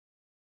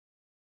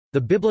The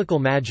biblical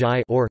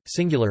Magi or,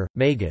 singular,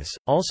 magus,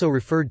 also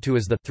referred to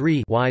as the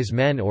three wise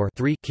men or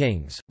three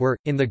kings, were,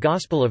 in the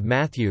Gospel of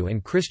Matthew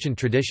and Christian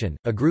tradition,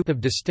 a group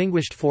of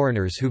distinguished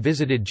foreigners who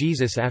visited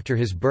Jesus after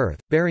his birth,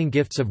 bearing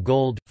gifts of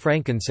gold,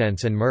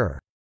 frankincense and myrrh.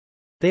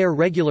 They are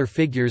regular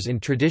figures in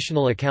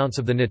traditional accounts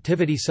of the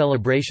nativity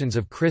celebrations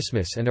of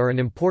Christmas and are an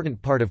important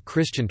part of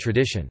Christian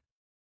tradition.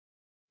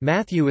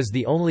 Matthew is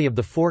the only of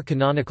the four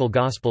canonical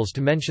Gospels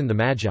to mention the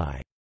Magi.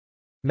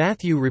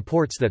 Matthew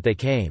reports that they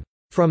came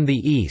from the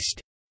east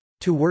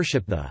to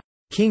worship the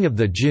King of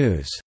the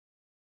Jews.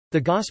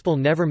 The Gospel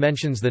never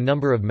mentions the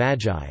number of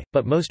Magi,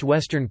 but most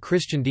Western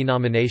Christian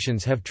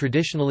denominations have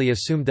traditionally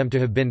assumed them to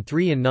have been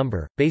three in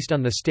number, based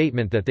on the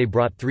statement that they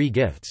brought three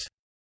gifts.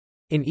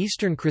 In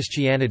Eastern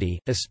Christianity,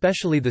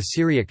 especially the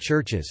Syriac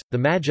churches, the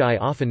Magi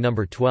often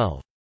number 12.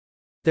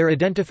 Their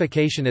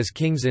identification as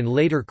kings in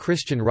later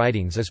Christian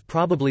writings is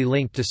probably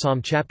linked to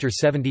Psalm chapter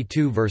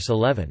 72 verse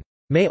 11,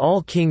 "May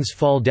all kings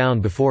fall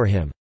down before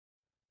him."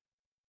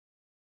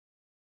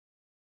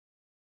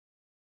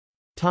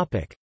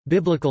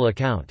 Biblical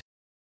account.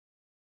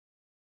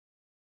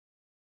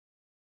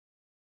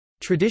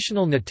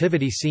 Traditional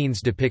nativity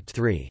scenes depict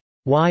three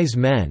wise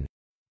men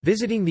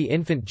visiting the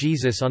infant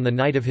Jesus on the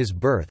night of his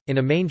birth, in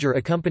a manger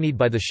accompanied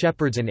by the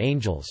shepherds and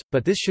angels,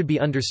 but this should be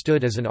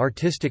understood as an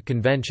artistic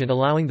convention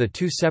allowing the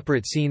two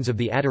separate scenes of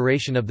the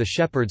adoration of the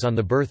shepherds on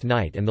the birth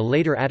night and the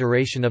later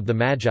adoration of the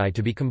Magi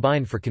to be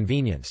combined for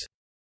convenience.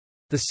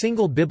 The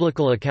single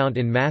biblical account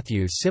in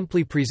Matthew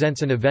simply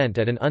presents an event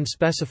at an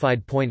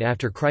unspecified point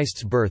after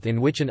Christ's birth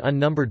in which an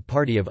unnumbered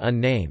party of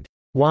unnamed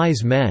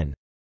wise men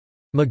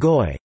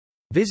magoi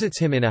visits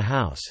him in a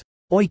house,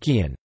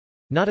 oikion,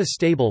 not a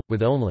stable,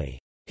 with only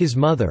his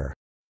mother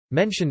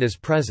mentioned as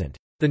present.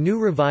 The New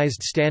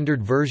Revised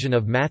Standard Version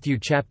of Matthew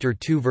chapter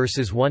 2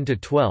 verses 1 to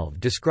 12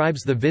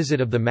 describes the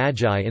visit of the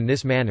Magi in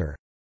this manner.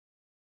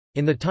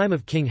 In the time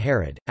of King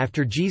Herod,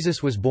 after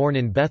Jesus was born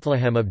in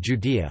Bethlehem of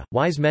Judea,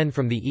 wise men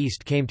from the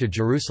east came to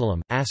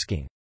Jerusalem,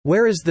 asking,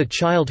 "Where is the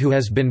child who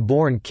has been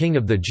born King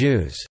of the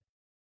Jews?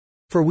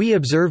 For we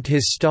observed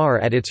his star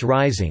at its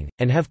rising,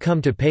 and have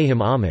come to pay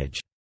him homage."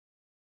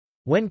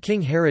 When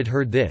King Herod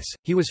heard this,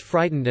 he was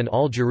frightened and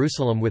all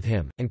Jerusalem with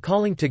him, and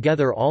calling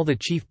together all the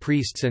chief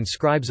priests and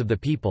scribes of the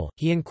people,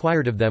 he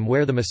inquired of them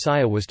where the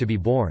Messiah was to be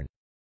born.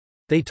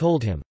 They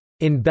told him,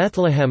 "In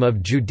Bethlehem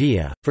of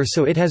Judea, for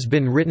so it has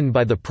been written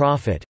by the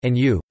prophet, and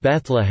you,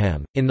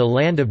 Bethlehem, in the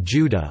land of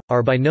Judah,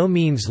 are by no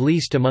means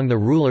least among the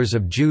rulers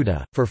of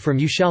Judah, for from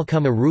you shall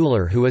come a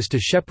ruler who is to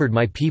shepherd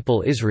my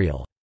people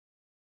Israel."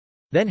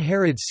 Then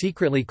Herod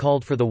secretly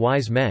called for the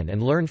wise men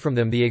and learned from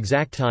them the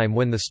exact time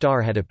when the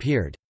star had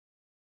appeared.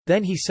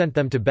 Then he sent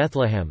them to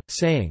Bethlehem,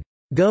 saying,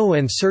 "Go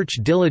and search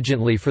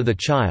diligently for the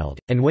child,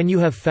 and when you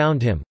have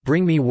found him,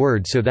 bring me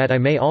word so that I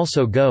may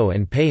also go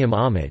and pay him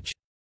homage."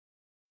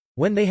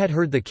 When they had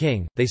heard the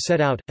king, they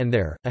set out, and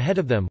there, ahead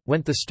of them,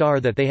 went the star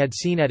that they had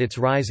seen at its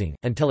rising,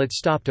 until it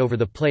stopped over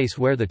the place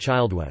where the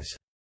child was.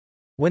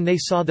 When they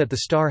saw that the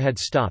star had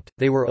stopped,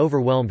 they were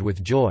overwhelmed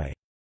with joy.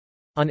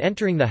 On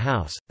entering the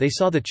house, they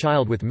saw the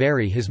child with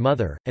Mary his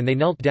mother, and they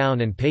knelt down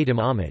and paid him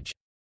homage.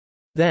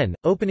 Then,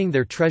 opening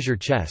their treasure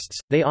chests,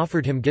 they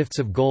offered him gifts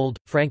of gold,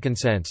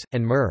 frankincense,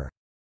 and myrrh.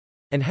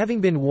 And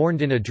having been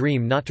warned in a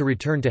dream not to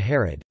return to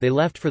Herod, they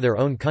left for their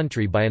own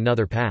country by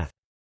another path.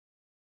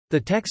 The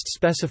text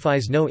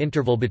specifies no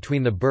interval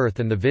between the birth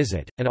and the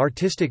visit, and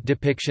artistic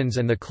depictions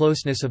and the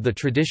closeness of the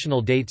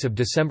traditional dates of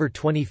December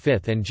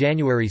 25 and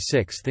January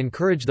 6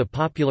 encourage the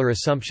popular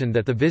assumption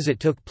that the visit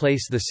took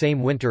place the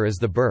same winter as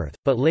the birth,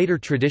 but later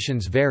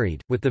traditions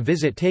varied, with the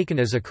visit taken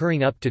as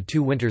occurring up to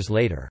 2 winters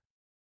later.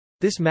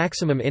 This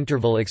maximum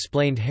interval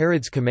explained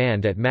Herod's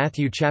command at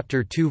Matthew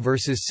chapter 2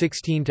 verses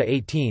 16 to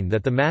 18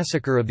 that the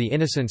massacre of the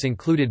innocents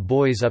included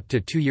boys up to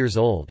 2 years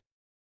old.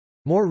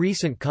 More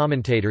recent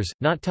commentators,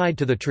 not tied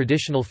to the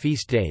traditional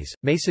feast days,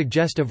 may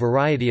suggest a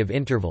variety of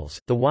intervals.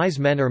 The wise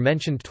men are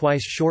mentioned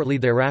twice shortly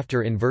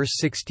thereafter in verse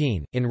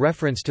 16, in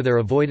reference to their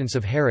avoidance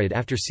of Herod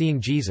after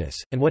seeing Jesus,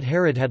 and what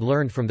Herod had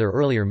learned from their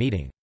earlier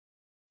meeting.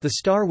 The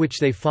star which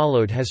they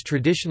followed has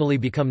traditionally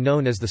become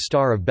known as the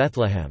Star of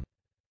Bethlehem.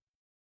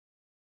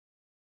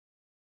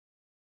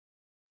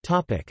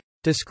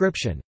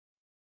 Description.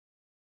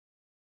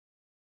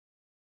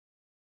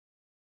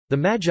 The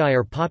Magi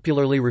are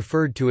popularly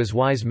referred to as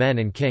wise men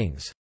and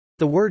kings.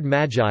 The word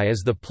magi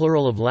is the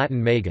plural of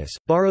Latin magus,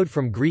 borrowed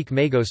from Greek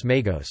magos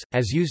magos,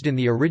 as used in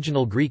the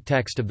original Greek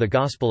text of the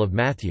Gospel of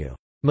Matthew,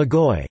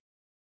 magoi.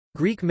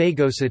 Greek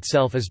magos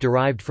itself is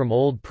derived from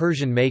Old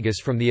Persian magus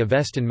from the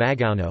Avestan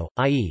magauno,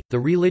 i.e., the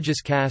religious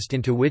caste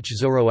into which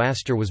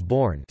Zoroaster was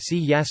born.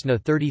 See Yasna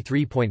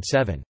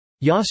 33.7.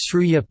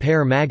 Yasruya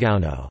per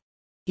magauno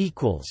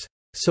equals,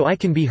 so I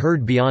can be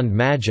heard beyond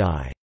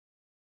magi.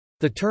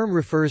 The term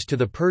refers to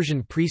the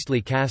Persian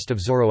priestly caste of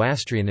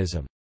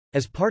Zoroastrianism.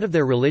 As part of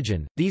their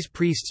religion, these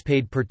priests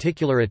paid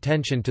particular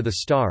attention to the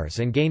stars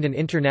and gained an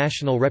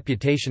international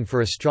reputation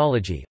for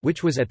astrology,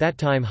 which was at that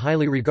time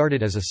highly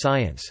regarded as a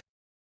science.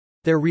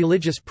 Their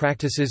religious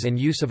practices and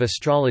use of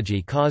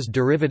astrology caused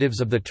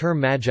derivatives of the term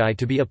magi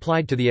to be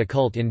applied to the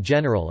occult in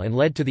general and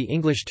led to the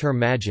English term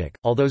magic,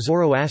 although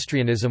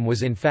Zoroastrianism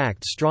was in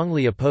fact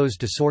strongly opposed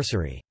to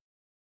sorcery.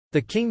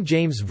 The King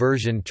James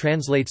Version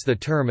translates the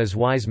term as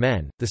wise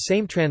men. The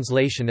same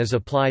translation is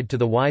applied to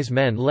the wise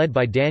men led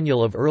by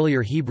Daniel of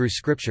earlier Hebrew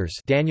scriptures,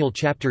 Daniel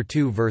chapter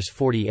 2 verse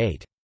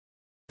 48.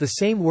 The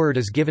same word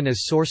is given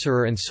as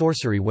sorcerer and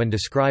sorcery when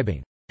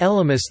describing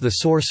Elymas the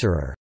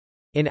sorcerer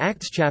in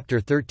Acts chapter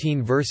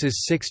 13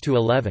 verses 6 to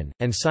 11,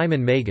 and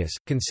Simon Magus,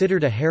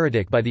 considered a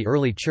heretic by the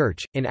early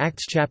church, in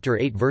Acts chapter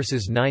 8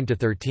 verses 9 to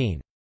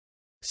 13.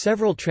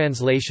 Several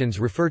translations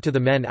refer to the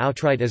men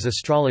outright as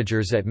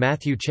astrologers at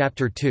Matthew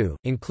chapter 2,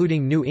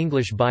 including New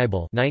English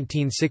Bible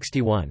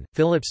 1961,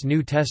 Phillips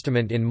New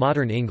Testament in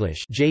Modern English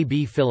J.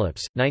 B.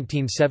 Phillips,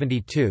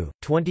 1972,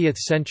 20th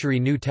Century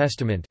New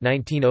Testament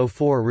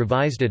 1904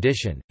 Revised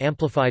Edition,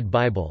 Amplified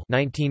Bible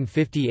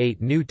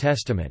 1958 New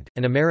Testament,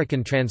 an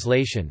American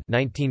translation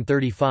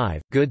 1935,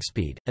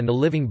 Goodspeed, and the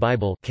Living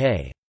Bible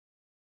K.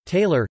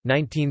 Taylor,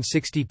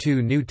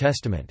 1962 New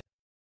Testament.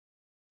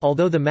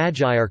 Although the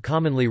Magi are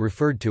commonly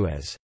referred to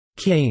as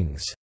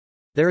kings,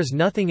 there is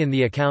nothing in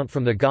the account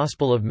from the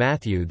Gospel of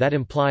Matthew that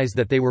implies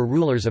that they were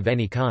rulers of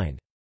any kind.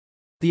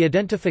 The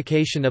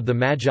identification of the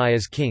Magi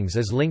as kings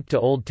is linked to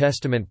Old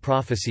Testament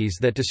prophecies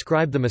that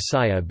describe the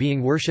Messiah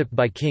being worshipped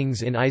by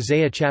kings in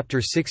Isaiah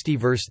chapter 60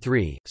 verse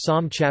 3,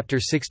 Psalm chapter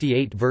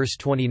 68 verse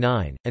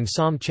 29, and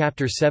Psalm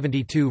chapter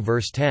 72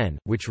 verse 10,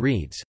 which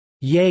reads,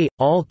 "Yea,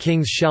 all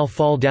kings shall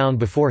fall down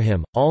before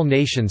him, all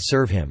nations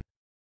serve him."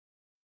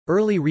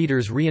 Early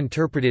readers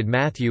reinterpreted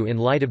Matthew in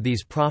light of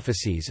these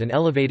prophecies and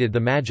elevated the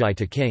Magi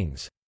to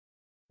kings.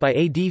 By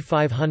AD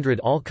 500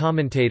 all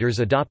commentators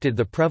adopted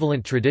the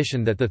prevalent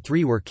tradition that the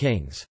three were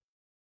kings.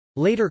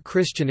 Later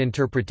Christian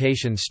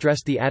interpretation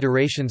stressed the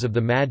adorations of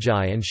the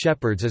Magi and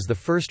shepherds as the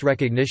first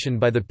recognition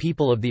by the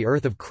people of the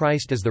earth of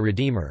Christ as the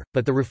Redeemer,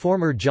 but the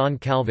reformer John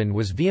Calvin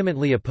was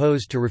vehemently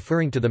opposed to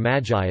referring to the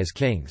Magi as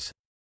kings.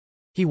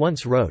 He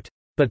once wrote,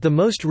 "But the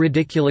most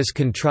ridiculous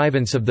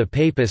contrivance of the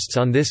papists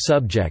on this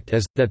subject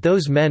is, that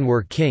those men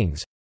were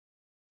kings.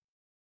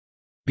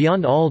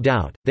 Beyond all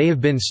doubt, they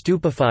have been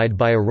stupefied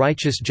by a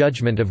righteous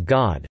judgment of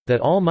God, that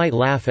all might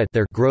laugh at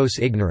their gross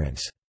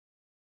ignorance."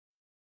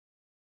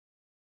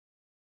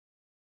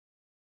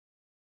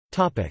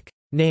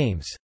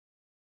 Names.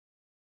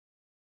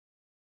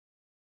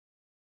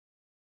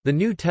 The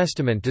New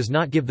Testament does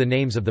not give the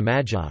names of the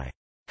Magi.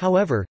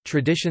 However,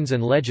 traditions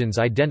and legends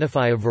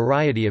identify a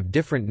variety of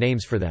different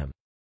names for them.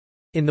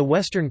 In the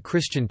Western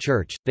Christian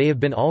Church, they have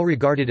been all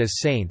regarded as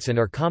saints and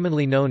are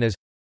commonly known as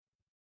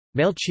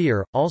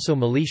Melchior, also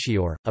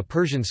Melchior, a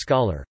Persian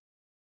scholar;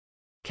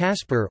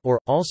 Caspar,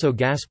 or, also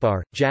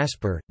Gaspar,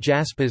 Jasper,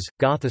 Jaspis,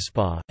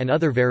 Gothaspah, and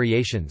other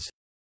variations;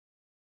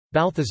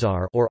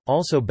 Balthazar, or,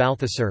 also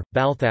Balthasar,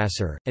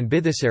 Balthasar, and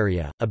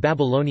Bithysaria, a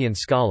Babylonian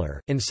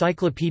scholar.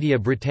 Encyclopaedia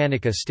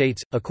Britannica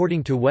states,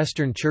 according to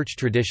Western Church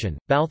tradition,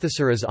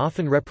 Balthasar is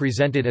often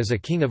represented as a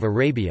king of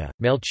Arabia,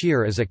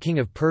 Melchior as a king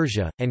of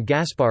Persia, and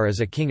Gaspar as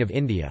a king of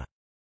India.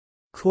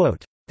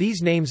 Quote,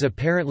 "These names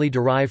apparently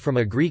derive from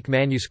a Greek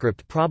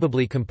manuscript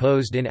probably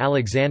composed in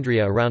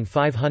Alexandria around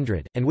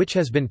 500, and which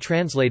has been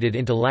translated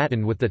into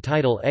Latin with the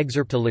title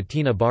Excerpta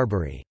Latina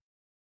Barbari.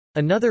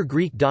 Another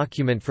Greek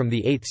document from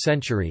the 8th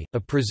century,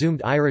 of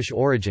presumed Irish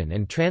origin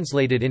and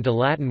translated into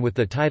Latin with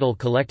the title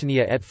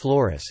Collectanea et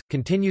Floris,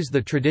 continues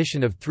the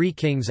tradition of three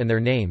kings and their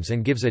names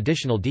and gives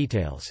additional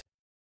details.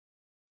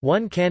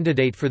 One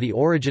candidate for the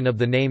origin of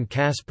the name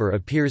Caspar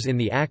appears in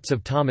the Acts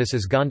of Thomas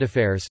as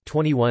Gondophares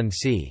 21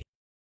 c.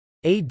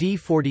 AD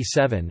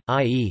 47,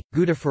 i.e.,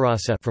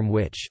 Gudafarasa, from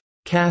which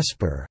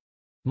Caspar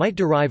might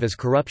derive as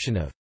corruption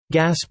of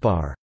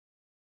Gaspar.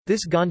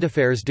 This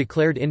Gondophares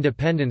declared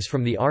independence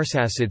from the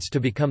Arsacids to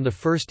become the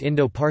first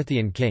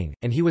Indo-Parthian king,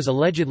 and he was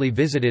allegedly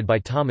visited by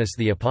Thomas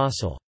the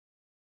Apostle.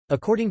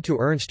 According to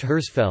Ernst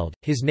Herzfeld,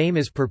 his name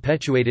is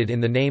perpetuated in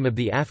the name of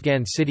the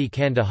Afghan city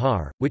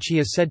Kandahar, which he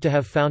is said to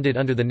have founded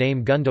under the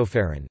name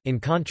Gundopharan.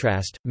 In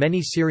contrast,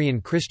 many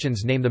Syrian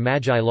Christians name the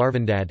Magi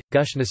Larvandad,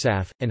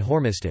 Gushnasaf, and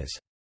Hormisdas.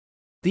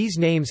 These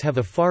names have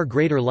a far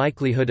greater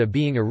likelihood of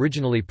being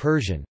originally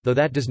Persian, though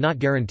that does not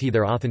guarantee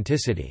their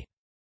authenticity.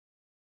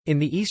 In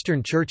the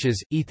Eastern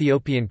churches,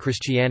 Ethiopian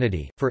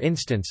Christianity, for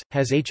instance,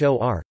 has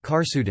Hor,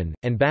 Karsudan,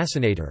 and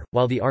Basinator,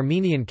 while the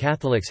Armenian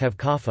Catholics have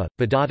Kapha,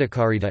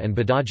 Badadakarita and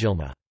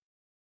Badajilma.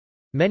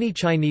 Many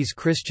Chinese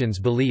Christians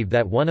believe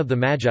that one of the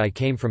Magi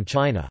came from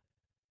China.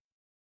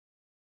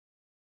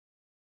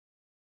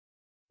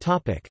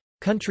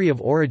 Country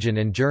of origin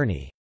and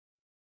journey.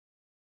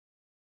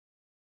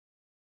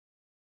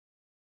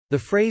 The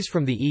phrase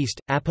from the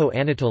east,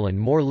 Apo-Anatolan,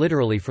 more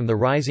literally from the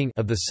rising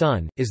of the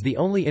sun, is the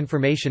only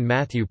information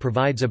Matthew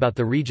provides about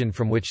the region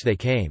from which they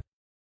came.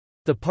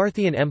 The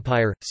Parthian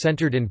Empire,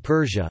 centered in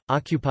Persia,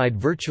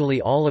 occupied virtually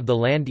all of the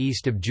land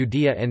east of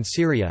Judea and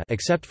Syria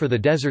except for the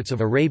deserts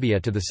of Arabia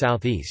to the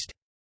southeast.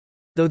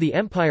 Though the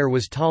empire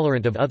was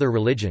tolerant of other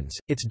religions,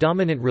 its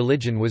dominant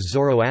religion was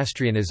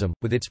Zoroastrianism,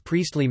 with its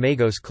priestly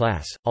Magos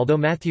class. Although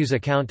Matthew's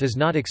account does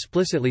not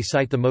explicitly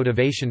cite the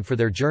motivation for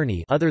their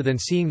journey other than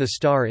seeing the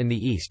star in the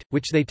east,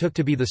 which they took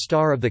to be the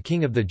star of the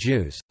King of the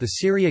Jews, the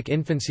Syriac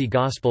infancy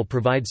Gospel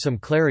provides some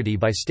clarity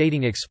by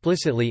stating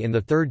explicitly in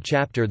the 3rd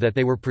chapter that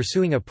they were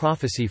pursuing a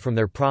prophecy from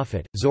their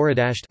prophet,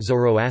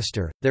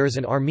 Zoroaster. There is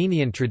an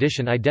Armenian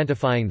tradition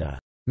identifying the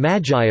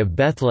Magi of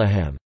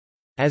Bethlehem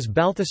as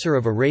Balthazar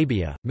of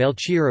Arabia,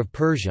 Melchior of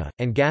Persia,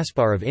 and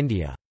Gaspar of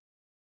India.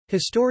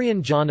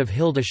 Historian John of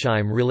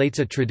Hildesheim relates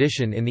a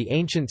tradition in the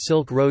ancient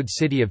Silk Road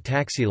city of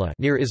Taxila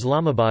near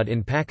Islamabad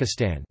in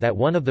Pakistan that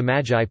one of the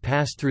Magi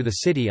passed through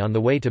the city on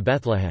the way to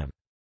Bethlehem.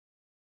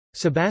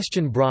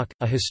 Sebastian Brock,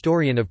 a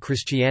historian of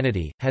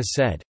Christianity, has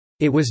said,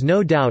 "It was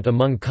no doubt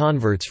among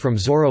converts from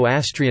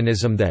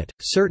Zoroastrianism that,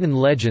 certain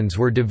legends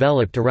were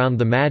developed around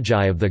the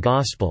Magi of the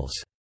Gospels."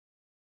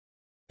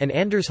 And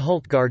Anders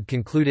Hultgard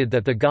concluded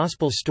that the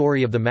Gospel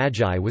story of the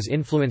Magi was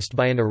influenced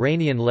by an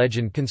Iranian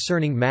legend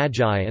concerning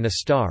Magi and a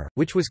star,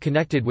 which was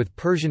connected with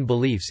Persian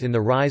beliefs in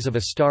the rise of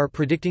a star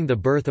predicting the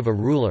birth of a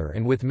ruler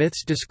and with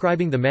myths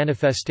describing the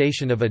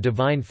manifestation of a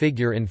divine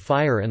figure in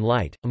fire and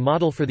light. A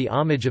model for the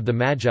homage of the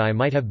Magi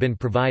might have been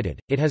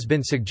provided, it has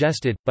been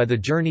suggested, by the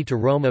journey to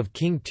Rome of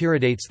King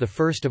Tiridates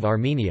I of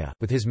Armenia,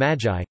 with his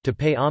Magi, to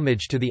pay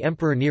homage to the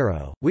Emperor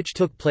Nero, which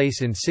took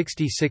place in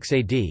 66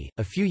 AD,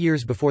 a few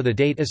years before the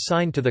date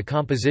assigned to the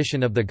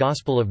composition of the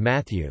Gospel of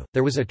Matthew.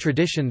 There was a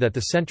tradition that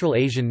the Central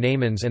Asian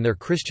Naimans and their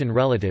Christian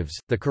relatives,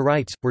 the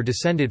Karaites, were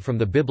descended from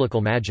the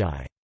biblical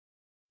Magi.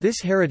 This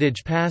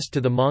heritage passed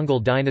to the Mongol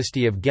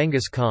dynasty of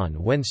Genghis Khan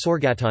when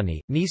Sorgatani,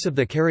 niece of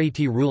the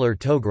Karaite ruler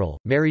Togrul,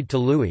 married to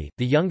Louis,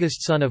 the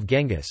youngest son of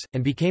Genghis,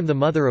 and became the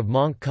mother of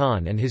Möngke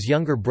Khan and his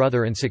younger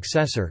brother and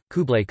successor,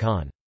 Kublai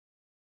Khan.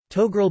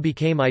 Togrul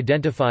became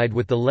identified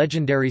with the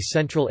legendary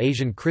Central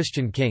Asian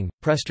Christian king,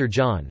 Prester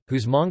John,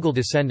 whose Mongol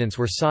descendants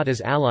were sought as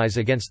allies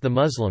against the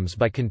Muslims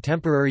by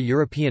contemporary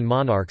European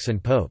monarchs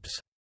and popes.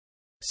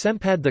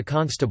 Sempad the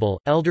Constable,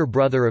 elder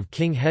brother of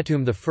King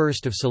Hetum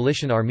I of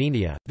Cilician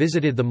Armenia,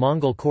 visited the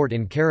Mongol court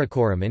in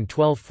Karakorum in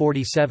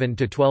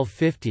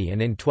 1247–1250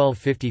 and in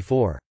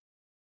 1254.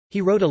 He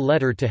wrote a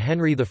letter to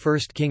Henry I,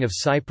 King of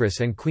Cyprus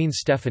and Queen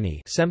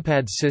Stephanie,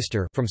 Sempad's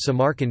sister, from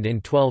Samarkand in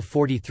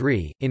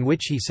 1243, in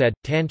which he said,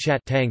 Tanchat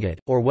Tangat,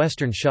 or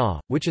Western Shah,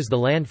 which is the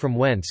land from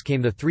whence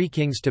came the 3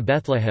 kings to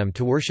Bethlehem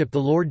to worship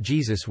the Lord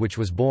Jesus which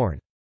was born.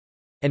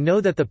 And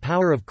know that the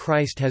power of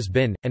Christ has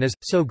been, and is,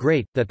 so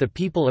great, that the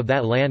people of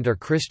that land are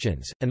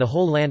Christians, and the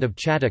whole land of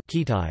Chata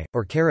Kitai,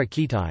 or Kara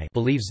Kitai,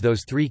 believes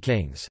those 3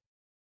 kings.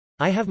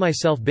 I have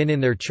myself been in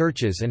their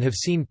churches and have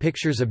seen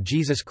pictures of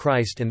Jesus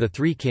Christ and the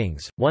 3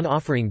 kings, one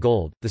offering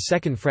gold, the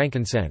second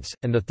frankincense,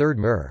 and the third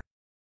myrrh.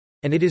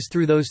 And it is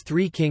through those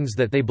 3 kings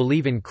that they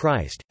believe in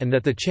Christ, and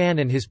that the Chan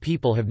and his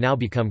people have now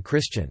become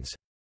Christians.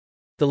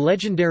 The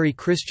legendary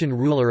Christian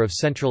ruler of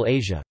Central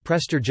Asia,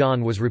 Prester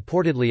John, was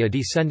reportedly a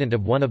descendant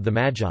of one of the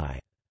Magi.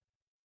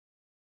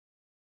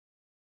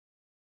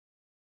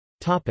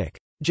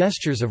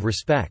 Gestures of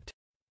respect.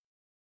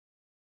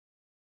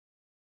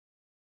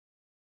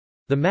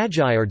 The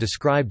Magi are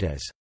described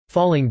as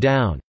falling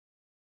down,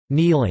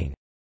 kneeling,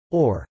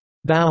 or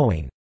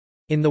bowing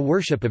in the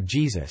worship of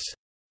Jesus.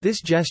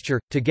 This gesture,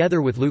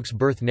 together with Luke's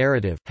birth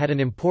narrative, had an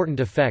important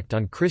effect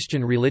on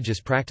Christian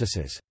religious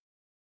practices.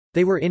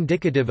 They were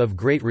indicative of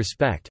great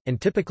respect,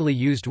 and typically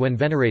used when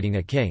venerating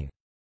a king.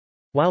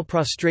 While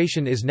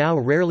prostration is now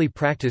rarely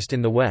practiced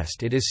in the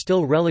West, it is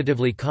still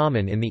relatively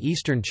common in the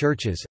Eastern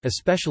churches,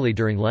 especially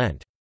during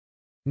Lent.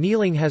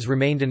 Kneeling has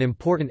remained an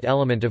important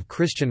element of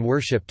Christian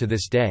worship to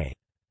this day.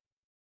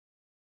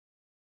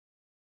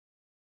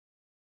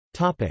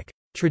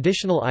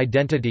 Traditional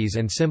identities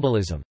and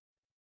symbolism.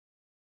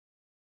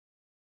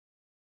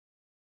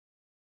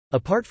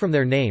 Apart from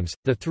their names,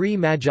 the 3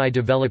 Magi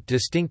developed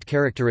distinct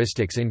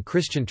characteristics in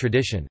Christian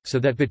tradition, so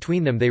that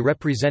between them they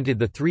represented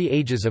the 3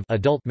 ages of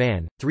adult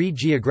man, 3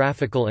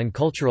 geographical and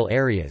cultural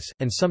areas,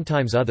 and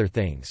sometimes other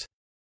things.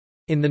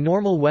 In the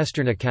normal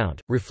Western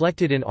account,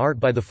 reflected in art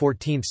by the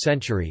 14th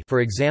century,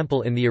 for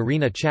example in the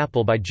Arena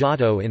Chapel by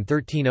Giotto in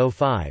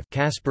 1305,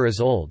 Gaspar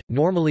is old,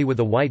 normally with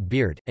a white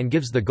beard, and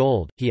gives the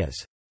gold. He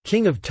is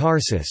king of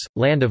Tarsus,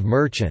 land of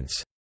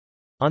merchants,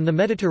 on the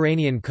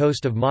Mediterranean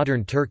coast of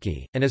modern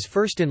Turkey, and is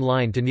first in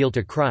line to kneel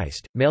to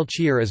Christ.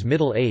 Melchior is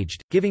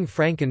middle-aged, giving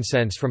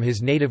frankincense from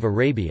his native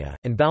Arabia,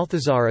 and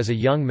Balthazar is a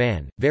young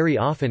man, very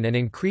often and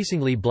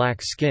increasingly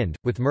black-skinned,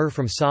 with myrrh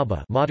from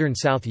Saba, modern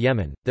South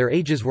Yemen. Their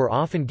ages were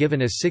often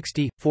given as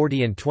 60,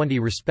 40 and 20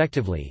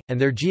 respectively, and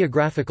their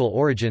geographical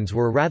origins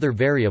were rather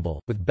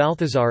variable, with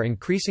Balthazar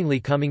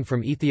increasingly coming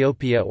from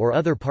Ethiopia or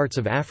other parts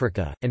of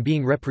Africa, and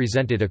being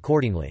represented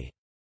accordingly.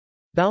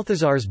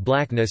 Balthazar's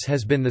blackness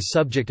has been the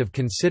subject of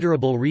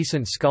considerable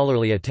recent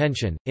scholarly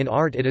attention. In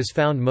art, it is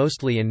found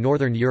mostly in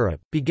northern Europe,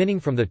 beginning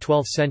from the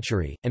 12th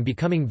century, and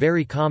becoming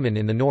very common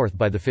in the north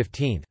by the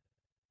 15th.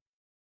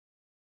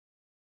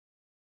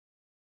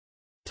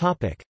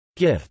 Topic: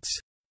 Gifts.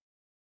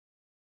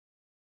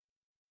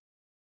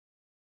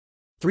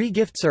 Three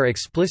gifts are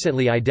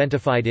explicitly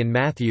identified in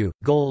Matthew: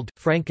 gold,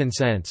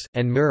 frankincense,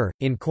 and myrrh,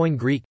 in Koine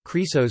Greek,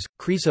 chrysos,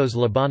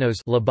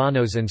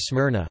 Libanos and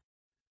Smyrna.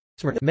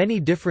 Many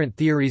different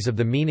theories of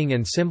the meaning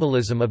and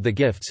symbolism of the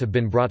gifts have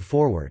been brought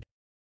forward.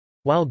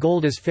 While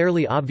gold is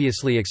fairly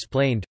obviously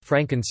explained,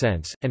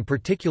 frankincense, and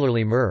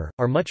particularly myrrh,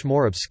 are much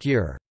more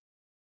obscure.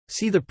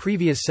 See the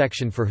previous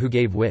section for who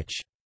gave which.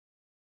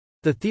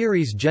 The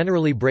theories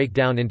generally break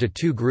down into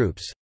two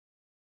groups.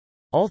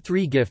 All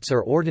three gifts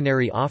are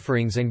ordinary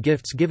offerings and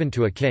gifts given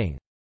to a king.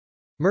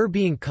 Myrrh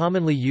being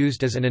commonly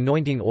used as an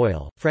anointing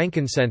oil,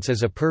 frankincense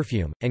as a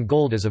perfume, and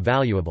gold as a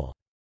valuable.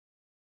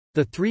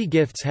 The three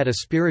gifts had a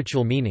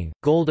spiritual meaning: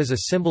 gold as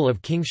a symbol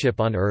of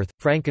kingship on earth,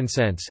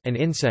 frankincense and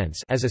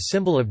incense as a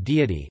symbol of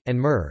deity, and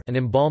myrrh, an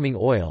embalming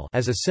oil,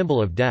 as a symbol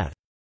of death.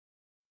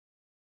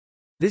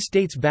 This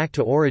dates back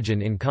to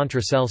Origen in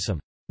Contra Celsum.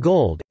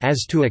 Gold,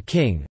 as to a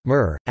king,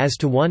 myrrh, as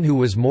to one who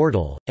was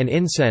mortal, and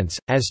incense,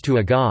 as to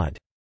a god.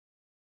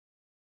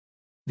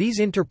 These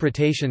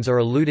interpretations are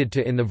alluded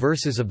to in the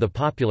verses of the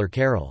popular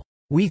carol,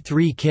 "We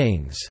Three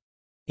Kings,"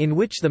 in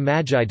which the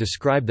Magi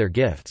describe their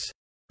gifts.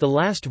 The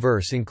last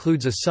verse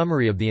includes a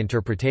summary of the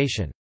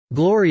interpretation,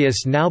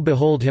 "Glorious now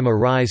behold him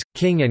arise,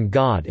 king and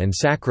god and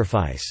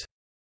sacrifice."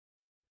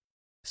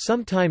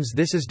 Sometimes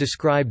this is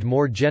described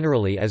more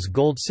generally as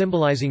gold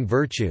symbolizing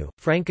virtue,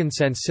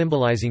 frankincense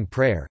symbolizing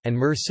prayer, and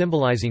myrrh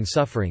symbolizing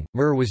suffering.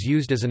 Myrrh was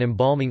used as an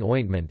embalming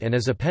ointment and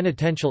as a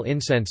penitential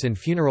incense in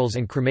funerals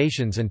and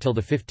cremations until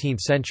the 15th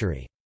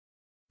century.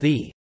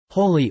 The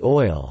holy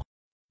oil,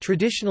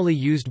 traditionally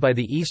used by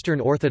the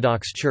Eastern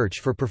Orthodox Church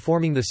for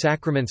performing the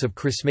sacraments of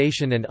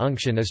chrismation and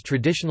unction, is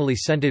traditionally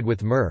scented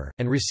with myrrh,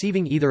 and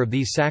receiving either of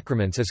these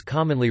sacraments is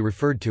commonly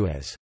referred to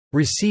as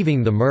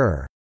receiving the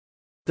myrrh.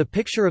 The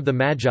picture of the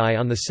Magi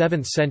on the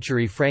 7th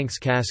century Frank's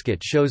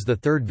casket shows the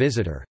third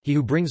visitor, he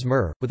who brings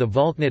myrrh, with a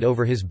valknut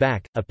over his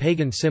back, a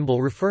pagan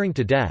symbol referring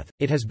to death.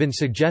 It has been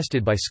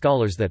suggested by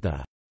scholars that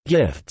the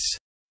gifts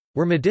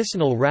were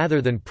medicinal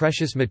rather than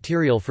precious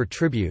material for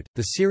tribute.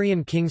 The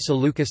Syrian king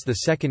Seleucus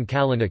II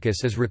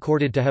Callinicus is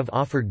recorded to have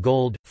offered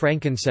gold,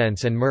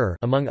 frankincense, and myrrh,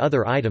 among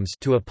other items,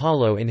 to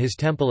Apollo in his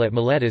temple at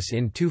Miletus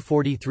in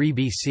 243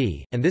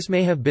 BC, and this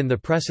may have been the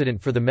precedent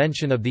for the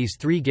mention of these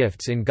three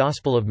gifts in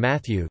Gospel of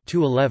Matthew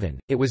 2:11.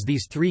 It was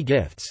these three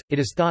gifts, it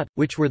is thought,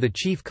 which were the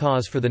chief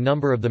cause for the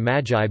number of the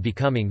Magi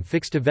becoming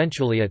fixed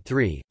eventually at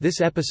three.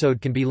 This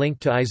episode can be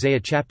linked to Isaiah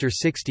chapter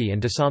 60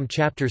 and to Psalm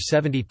chapter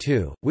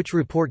 72, which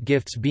report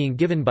gifts being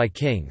given by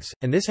kings,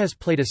 and this has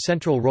played a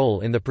central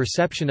role in the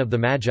perception of the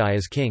Magi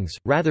as kings,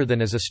 rather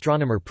than as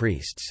astronomer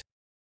priests.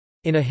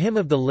 In a hymn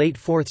of the late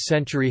 4th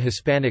century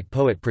Hispanic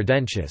poet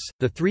Prudentius,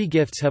 the three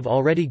gifts have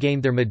already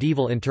gained their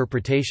medieval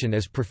interpretation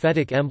as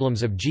prophetic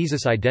emblems of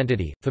Jesus'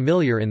 identity,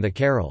 familiar in the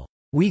carol,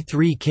 "We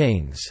Three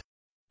Kings,"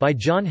 by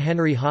John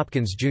Henry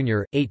Hopkins,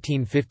 Jr.,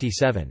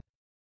 1857.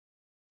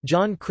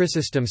 John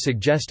Chrysostom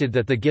suggested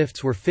that the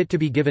gifts were fit to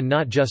be given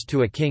not just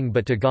to a king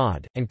but to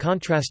God, and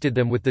contrasted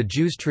them with the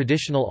Jews'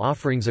 traditional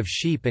offerings of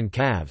sheep and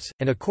calves,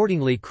 and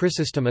accordingly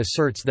Chrysostom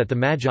asserts that the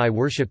Magi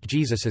worshipped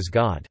Jesus as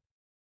God.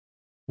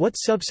 What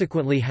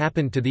subsequently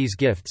happened to these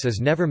gifts is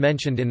never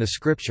mentioned in the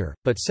scripture,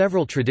 but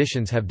several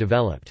traditions have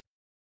developed.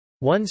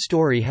 One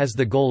story has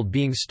the gold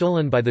being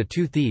stolen by the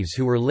two thieves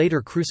who were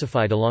later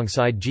crucified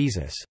alongside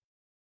Jesus.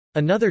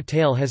 Another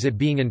tale has it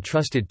being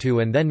entrusted to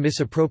and then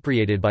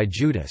misappropriated by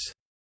Judas.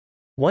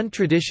 One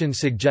tradition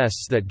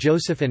suggests that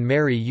Joseph and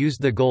Mary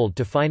used the gold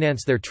to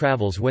finance their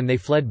travels when they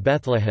fled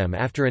Bethlehem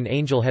after an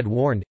angel had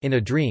warned, in a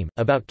dream,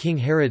 about King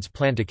Herod's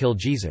plan to kill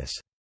Jesus.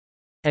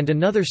 And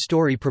another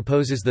story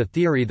proposes the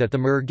theory that the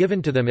myrrh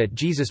given to them at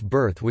Jesus'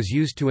 birth was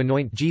used to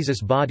anoint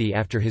Jesus' body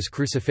after his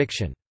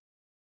crucifixion.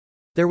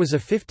 There was a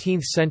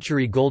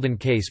 15th-century golden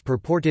case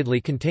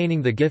purportedly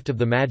containing the gift of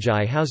the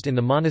Magi housed in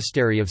the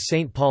monastery of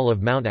St. Paul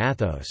of Mount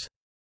Athos.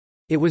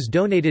 It was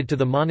donated to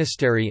the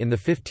monastery in the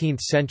 15th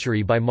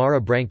century by Mara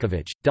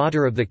Branković,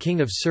 daughter of the King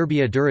of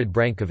Serbia Durad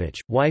Branković,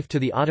 wife to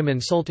the Ottoman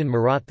Sultan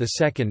Murat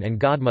II and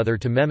godmother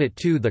to Mehmet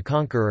II the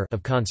Conqueror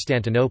of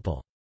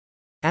Constantinople.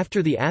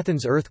 After the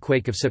Athens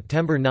earthquake of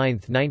September 9,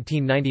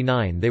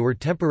 1999, they were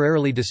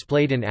temporarily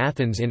displayed in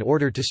Athens in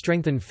order to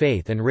strengthen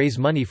faith and raise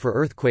money for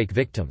earthquake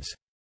victims.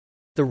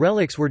 The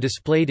relics were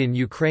displayed in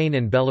Ukraine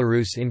and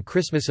Belarus in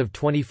Christmas of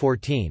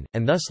 2014,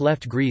 and thus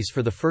left Greece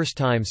for the first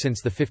time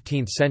since the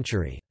 15th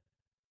century.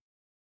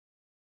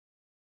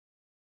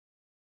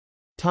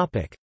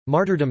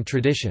 Martyrdom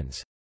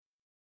traditions.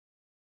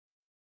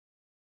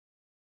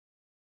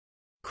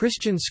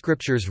 Christian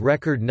scriptures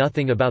record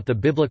nothing about the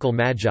biblical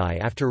Magi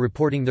after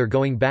reporting their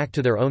going back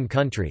to their own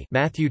country.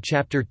 Matthew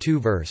chapter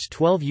 2 verse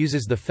 12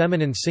 uses the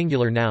feminine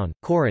singular noun,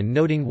 koran,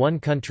 noting one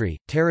country,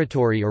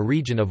 territory or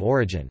region of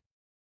origin.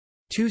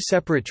 Two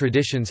separate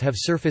traditions have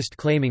surfaced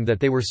claiming that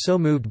they were so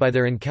moved by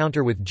their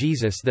encounter with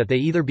Jesus that they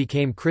either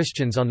became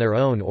Christians on their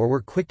own or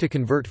were quick to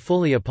convert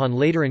fully upon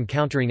later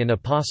encountering an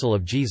apostle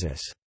of Jesus.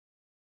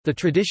 The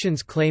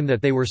traditions claim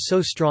that they were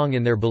so strong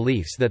in their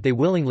beliefs that they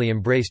willingly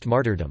embraced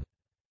martyrdom.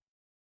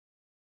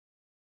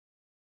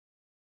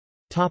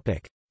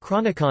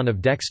 Chronicon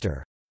of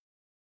Dexter.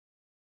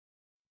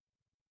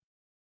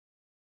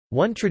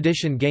 One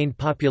tradition gained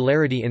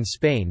popularity in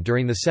Spain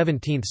during the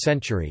 17th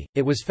century.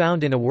 It was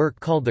found in a work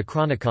called the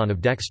Chronicon of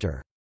Dexter.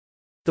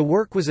 The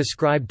work was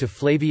ascribed to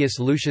Flavius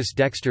Lucius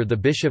Dexter, the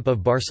Bishop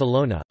of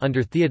Barcelona,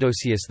 under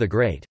Theodosius the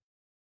Great.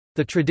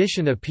 The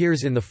tradition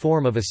appears in the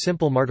form of a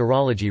simple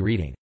martyrology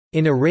reading.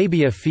 In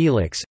Arabia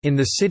Felix, in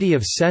the city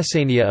of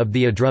Caesania of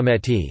the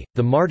Adrumeti,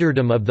 the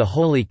martyrdom of the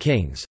holy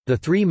kings, the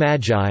three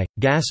Magi,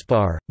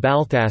 Gaspar,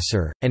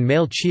 Balthazar, and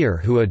Melchior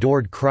who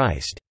adored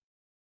Christ.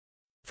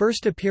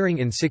 First appearing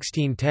in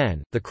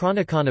 1610, the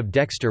Chronicon of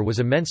Dexter was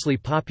immensely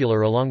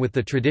popular along with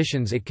the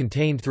traditions it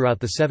contained throughout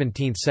the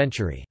 17th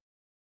century.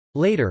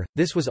 Later,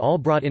 this was all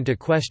brought into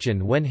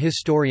question when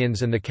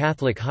historians and the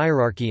Catholic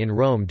hierarchy in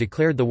Rome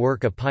declared the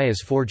work a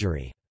pious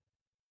forgery.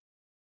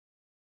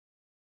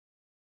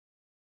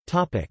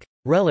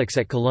 Relics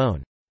at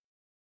Cologne.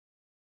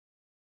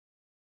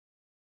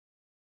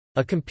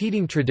 A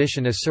competing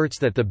tradition asserts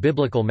that the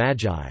biblical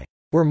Magi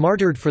were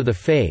martyred for the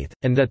faith,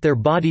 and that their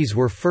bodies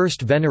were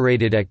first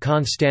venerated at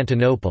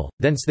Constantinople,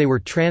 thence they were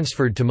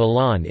transferred to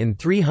Milan in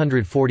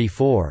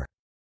 344.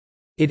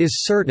 It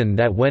is certain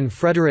that when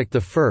Frederick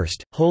I,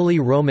 Holy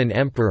Roman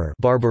Emperor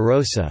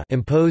Barbarossa,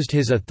 imposed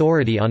his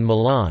authority on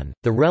Milan,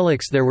 the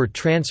relics there were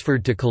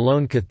transferred to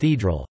Cologne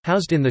Cathedral,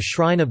 housed in the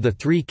Shrine of the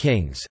Three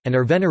Kings, and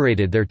are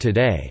venerated there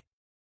today.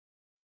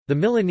 The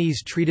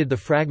Milanese treated the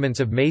fragments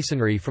of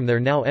masonry from their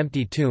now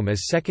empty tomb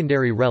as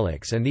secondary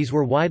relics, and these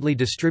were widely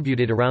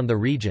distributed around the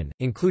region,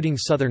 including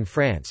southern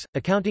France,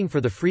 accounting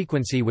for the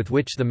frequency with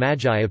which the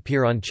Magi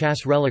appear on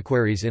chasse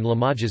reliquaries in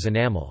Limoges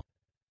enamel.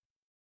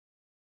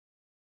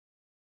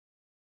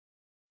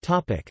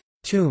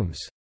 Tombs.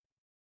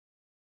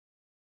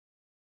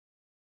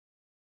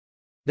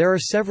 There are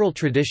several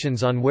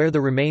traditions on where the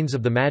remains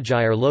of the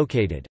Magi are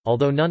located,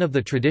 although none of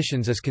the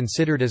traditions is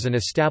considered as an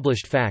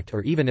established fact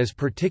or even as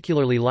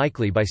particularly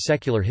likely by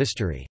secular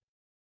history.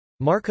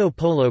 Marco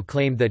Polo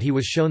claimed that he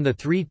was shown the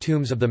three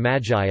tombs of the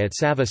Magi at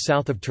Sava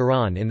south of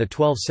Tehran in the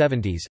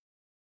 1270s.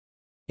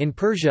 In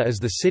Persia is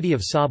the city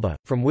of Saba,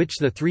 from which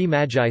the three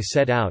Magi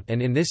set out,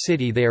 and in this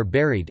city they are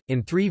buried,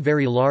 in three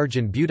very large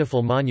and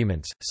beautiful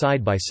monuments,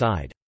 side by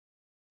side.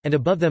 And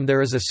above them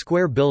there is a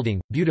square building,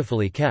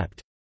 beautifully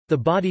kept. The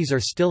bodies are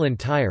still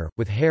entire,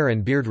 with hair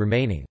and beard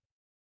remaining.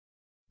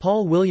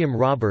 Paul William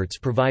Roberts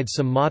provides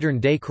some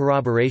modern-day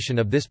corroboration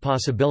of this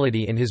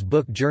possibility in his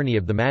book Journey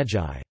of the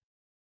Magi.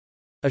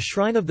 A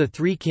shrine of the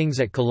Three Kings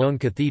at Cologne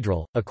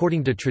Cathedral,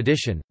 according to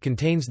tradition,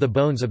 contains the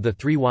bones of the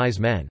three wise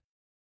men.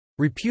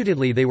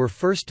 Reputedly they were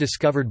first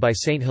discovered by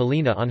Saint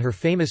Helena on her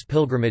famous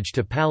pilgrimage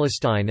to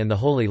Palestine and the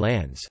Holy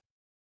Lands.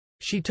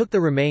 She took the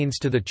remains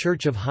to the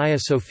Church of Hagia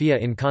Sophia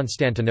in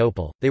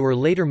Constantinople. They were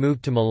later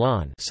moved to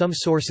Milan, some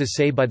sources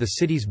say by the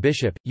city's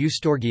bishop,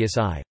 Eustorgius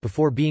I,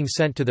 before being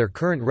sent to their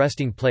current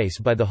resting place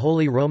by the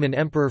Holy Roman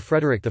Emperor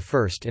Frederick I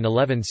in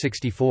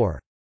 1164.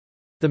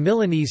 The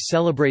Milanese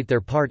celebrate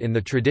their part in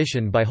the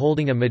tradition by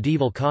holding a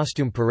medieval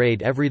costume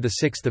parade every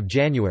 6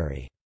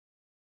 January.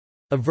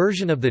 A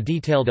version of the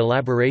detailed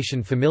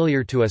elaboration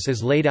familiar to us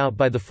is laid out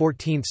by the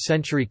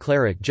 14th-century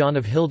cleric John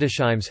of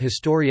Hildesheim's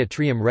Historia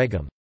Trium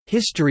Regum,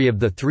 History of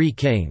the Three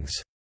Kings.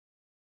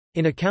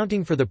 In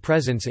accounting for the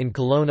presence in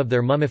Cologne of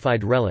their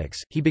mummified relics,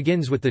 he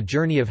begins with the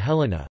journey of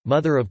Helena,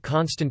 mother of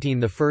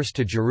Constantine I,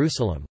 to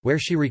Jerusalem, where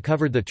she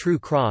recovered the true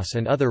cross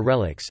and other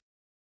relics.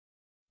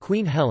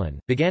 Queen Helen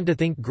began to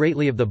think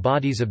greatly of the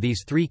bodies of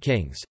these three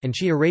kings, and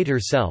she arrayed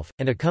herself,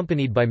 and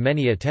accompanied by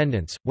many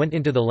attendants, went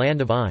into the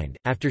land of Ind.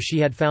 After she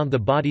had found the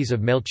bodies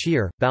of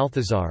Melchior,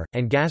 Balthazar,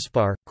 and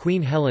Gaspar,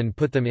 Queen Helen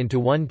put them into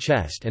one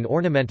chest and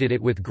ornamented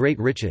it with great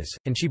riches,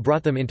 and she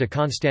brought them into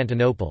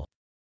Constantinople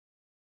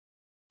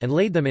and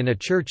laid them in a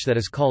church that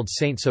is called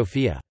Saint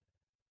Sophia.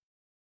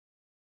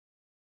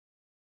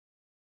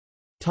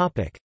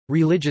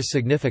 Religious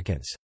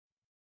significance.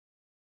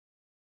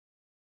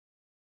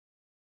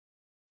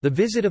 The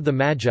visit of the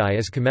Magi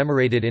is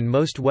commemorated in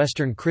most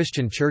Western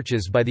Christian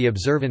churches by the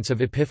observance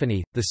of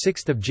Epiphany, the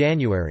 6th of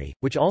January,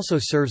 which also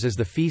serves as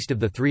the feast of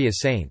the Three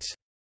Saints.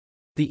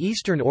 The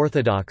Eastern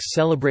Orthodox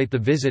celebrate the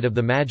visit of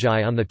the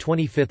Magi on the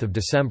 25th of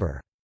December.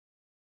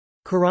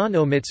 Quran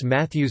omits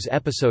Matthew's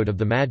episode of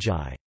the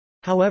Magi.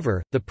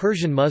 However, the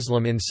Persian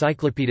Muslim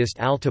encyclopedist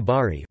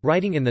al-Tabari,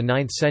 writing in the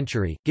 9th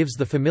century, gives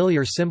the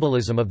familiar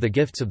symbolism of the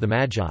gifts of the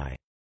Magi.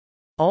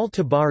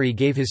 Al-Tabari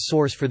gave his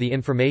source for the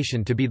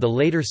information to be the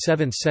later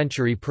 7th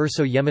century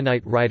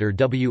Perso-Yemenite writer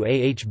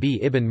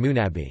Wahb ibn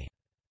Munabi.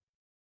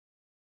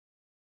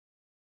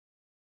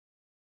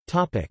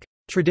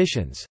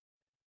 Traditions.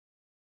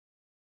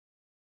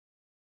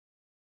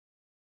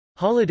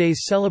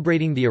 Holidays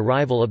celebrating the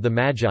arrival of the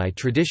Magi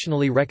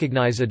traditionally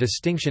recognize a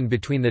distinction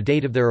between the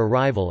date of their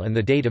arrival and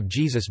the date of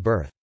Jesus'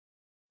 birth.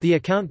 The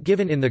account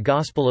given in the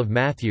Gospel of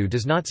Matthew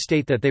does not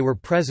state that they were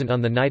present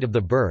on the night of the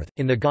birth.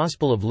 In the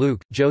Gospel of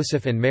Luke,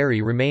 Joseph and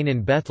Mary remain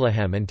in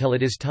Bethlehem until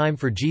it is time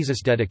for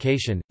Jesus'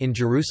 dedication, in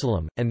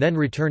Jerusalem, and then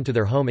return to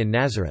their home in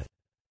Nazareth.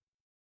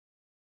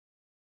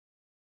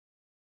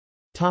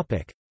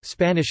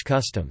 Spanish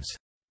customs.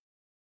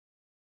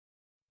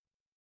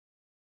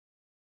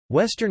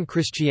 Western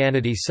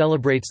Christianity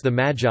celebrates the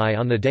Magi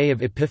on the day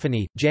of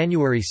Epiphany,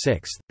 January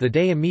 6, the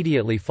day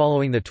immediately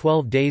following the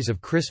 12 days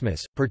of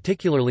Christmas,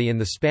 particularly in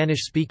the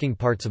Spanish-speaking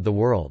parts of the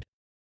world.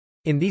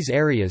 In these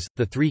areas,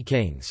 the three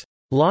kings,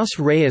 Los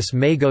Reyes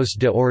Magos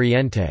de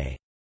Oriente,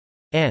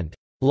 and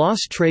Los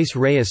Tres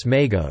Reyes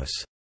Magos,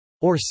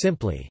 or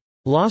simply,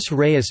 Los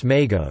Reyes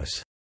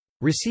Magos,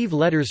 receive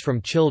letters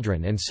from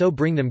children and so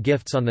bring them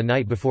gifts on the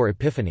night before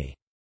Epiphany.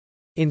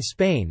 In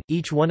Spain,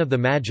 each one of the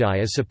Magi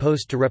is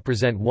supposed to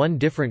represent one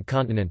different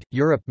continent: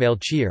 Europe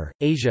Melchior,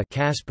 Asia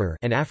Gaspar,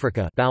 and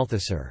Africa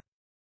Balthazar.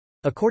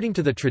 According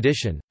to the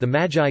tradition, the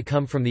Magi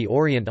come from the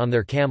Orient on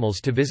their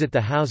camels to visit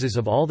the houses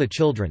of all the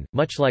children,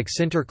 much like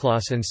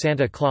Sinterklaas and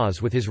Santa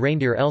Claus with his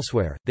reindeer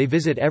elsewhere, they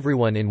visit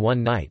everyone in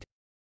one night.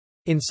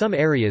 In some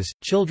areas,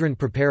 children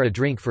prepare a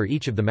drink for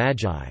each of the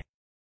Magi.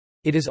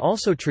 It is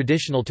also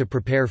traditional to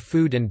prepare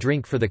food and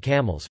drink for the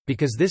camels,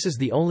 because this is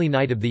the only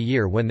night of the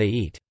year when they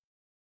eat.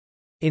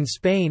 In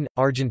Spain,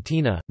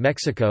 Argentina,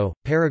 Mexico,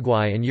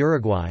 Paraguay and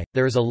Uruguay,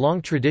 there is a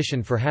long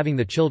tradition for having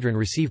the children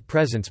receive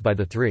presents by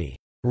the three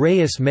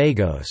Reyes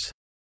Magos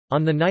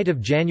on the night of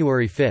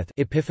January 5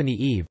 Epiphany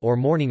Eve or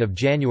morning of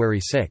January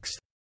 6.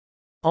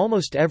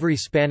 Almost every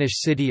Spanish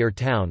city or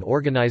town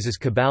organizes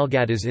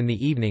cabalgatas in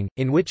the evening,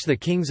 in which the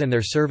kings and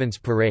their servants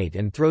parade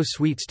and throw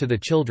sweets to the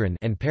children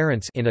and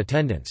parents in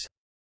attendance.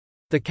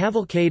 The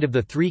cavalcade of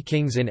the Three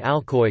Kings in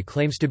Alcoy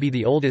claims to be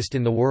the oldest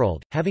in the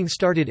world, having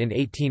started in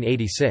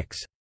 1886.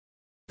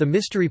 The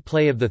mystery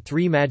play of the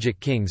Three Magic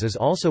Kings is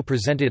also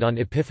presented on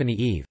Epiphany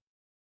Eve.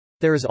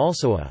 There is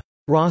also a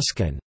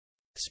Roscan,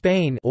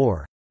 Spain,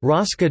 or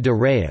Rosca de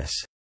Reyes,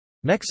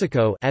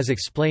 Mexico, as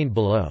explained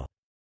below.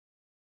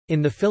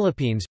 In the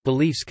Philippines,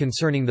 beliefs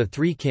concerning the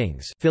Three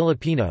Kings,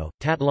 Filipino,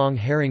 Tatlong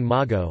Haring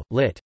Mago,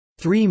 lit.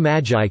 Three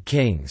Magi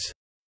Kings,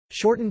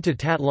 shortened to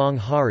Tatlong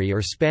Hari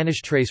or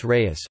Spanish Tres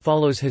Reyes,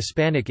 follows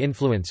Hispanic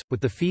influence,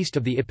 with the Feast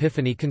of the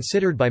Epiphany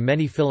considered by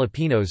many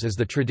Filipinos as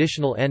the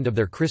traditional end of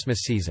their Christmas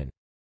season.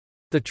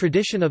 The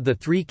tradition of the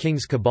Three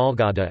Kings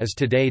cabalgata is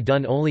today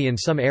done only in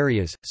some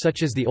areas,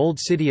 such as the old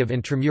city of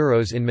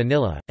Intramuros in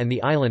Manila, and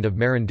the island of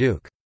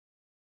Marinduque.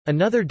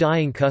 Another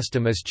dying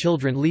custom is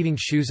children leaving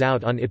shoes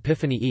out on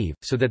Epiphany Eve,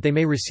 so that they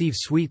may receive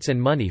sweets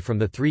and money from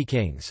the Three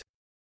Kings.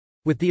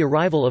 With the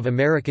arrival of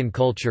American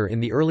culture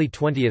in the early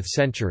 20th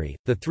century,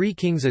 the Three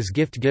Kings as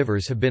gift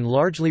givers have been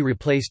largely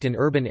replaced in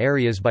urban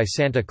areas by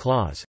Santa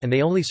Claus, and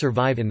they only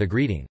survive in the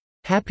greeting,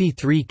 "Happy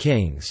Three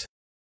Kings,"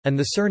 and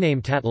the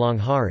surname Tatlong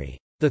Hari.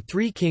 The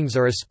Three Kings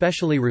are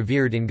especially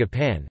revered in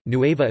Gapan,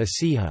 Nueva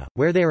Ecija,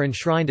 where they are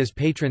enshrined as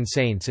patron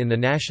saints in the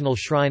National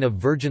Shrine of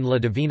Virgin La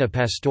Divina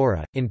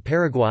Pastora. In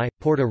Paraguay,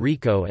 Puerto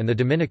Rico, and the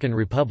Dominican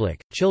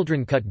Republic,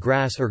 children cut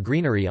grass or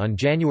greenery on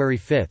January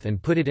 5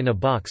 and put it in a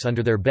box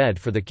under their bed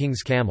for the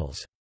king's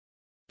camels.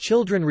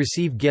 Children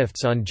receive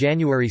gifts on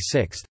January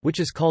 6,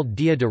 which is called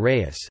Dia de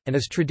Reyes, and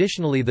is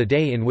traditionally the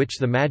day in which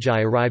the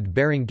Magi arrived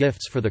bearing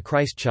gifts for the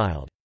Christ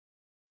child.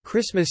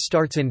 Christmas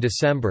starts in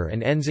December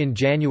and ends in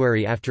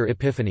January after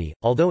Epiphany,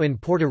 although in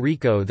Puerto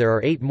Rico there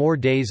are 8 more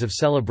days of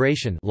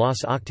celebration, Las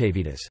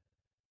Octavidas.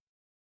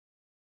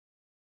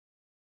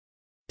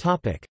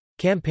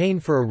 Campaign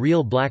for a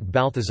real black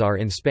Balthazar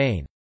in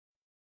Spain.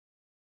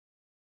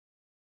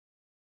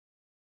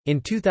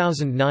 In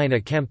 2009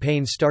 a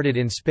campaign started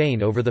in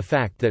Spain over the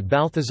fact that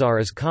Balthazar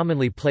is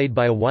commonly played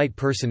by a white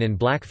person in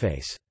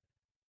blackface.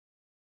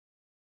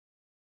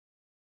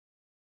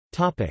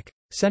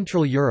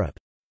 Central Europe.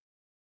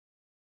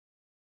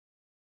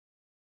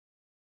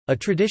 A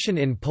tradition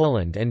in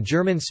Poland and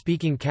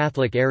German-speaking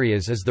Catholic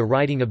areas is the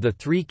writing of the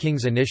Three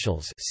Kings'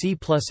 initials C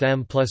plus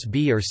M plus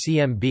B or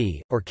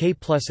CMB, or K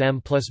plus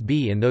M plus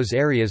B in those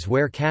areas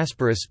where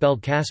Gaspar is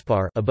spelled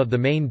Caspar above the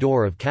main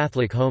door of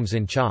Catholic homes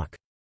in chalk.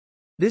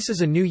 This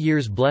is a New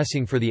Year's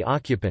blessing for the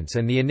occupants,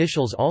 and the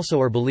initials also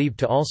are believed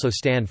to also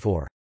stand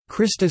for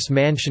Christus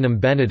Mansionum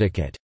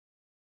Benedicit.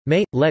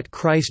 May, let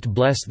Christ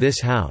bless this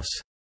house.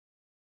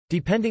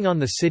 Depending on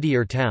the city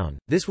or town,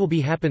 this will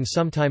happen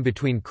sometime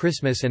between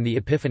Christmas and the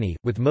Epiphany,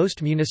 with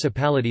most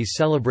municipalities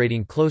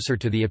celebrating closer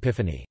to the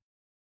Epiphany.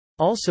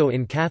 Also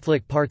in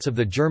Catholic parts of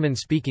the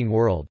German-speaking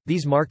world,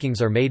 these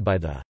markings are made by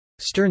the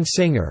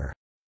Sternsinger,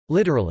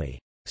 literally,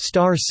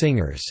 star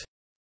singers,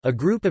 a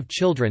group of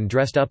children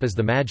dressed up as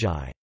the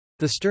Magi.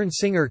 The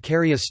Sternsinger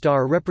carry a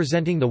star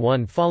representing the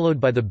one followed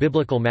by the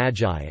biblical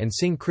Magi and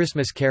sing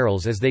Christmas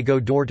carols as they go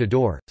door to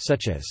door,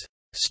 such as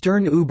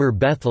Stern über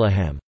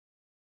Bethlehem.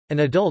 An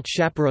adult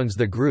chaperones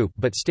the group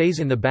but stays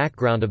in the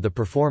background of the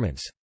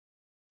performance.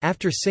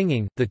 After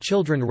singing, the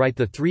children write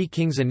the Three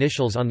Kings'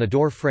 initials on the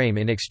door frame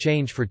in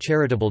exchange for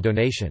charitable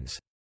donations.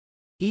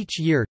 Each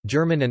year,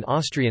 German and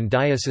Austrian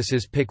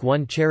dioceses pick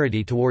one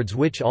charity towards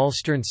which all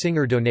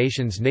Sternsinger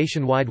donations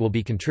nationwide will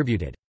be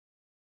contributed.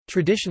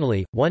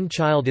 Traditionally, one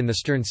child in the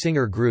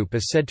Sternsinger group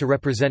is said to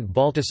represent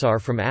Balthazar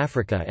from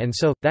Africa, and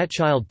so, that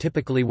child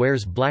typically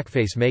wears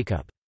blackface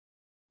makeup.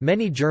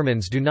 Many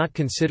Germans do not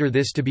consider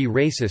this to be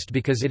racist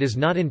because it is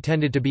not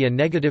intended to be a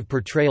negative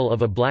portrayal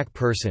of a black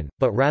person,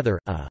 but rather,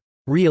 a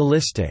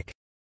realistic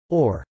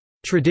or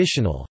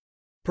traditional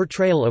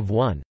portrayal of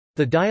one.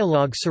 The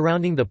dialogue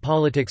surrounding the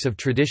politics of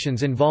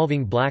traditions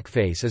involving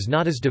blackface is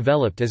not as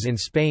developed as in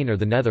Spain or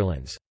the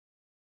Netherlands.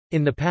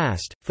 In the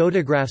past,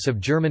 photographs of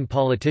German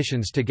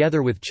politicians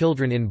together with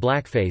children in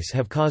blackface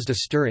have caused a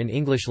stir in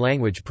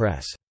English-language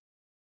press.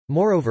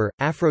 Moreover,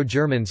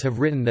 Afro-Germans have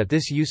written that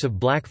this use of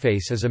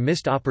blackface is a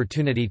missed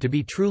opportunity to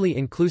be truly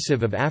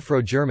inclusive of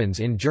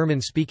Afro-Germans in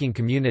German-speaking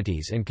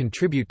communities and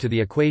contribute to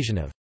the equation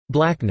of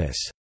blackness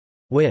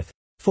with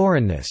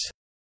foreignness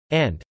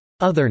and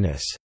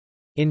otherness.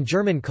 In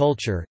German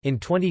culture, in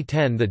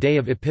 2010 the Day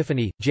of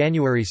Epiphany,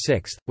 January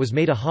 6, was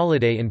made a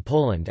holiday in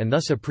Poland and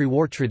thus a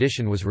pre-war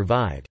tradition was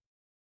revived.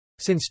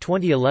 Since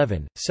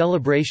 2011,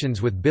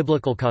 celebrations with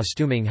biblical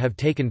costuming have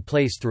taken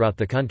place throughout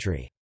the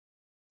country.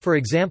 For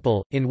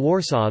example, in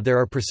Warsaw there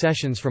are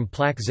processions from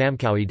Plac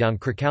Zamkowy down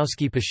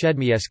Krakowski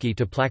Przedmieście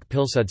to Plac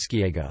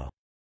Pilsudskiego.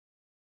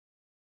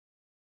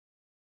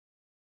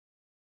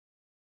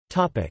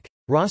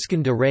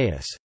 Roscón de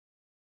Reyes.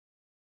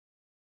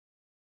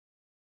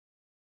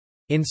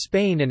 In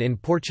Spain and in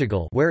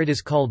Portugal, where it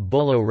is called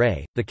bolo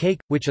rei, the cake,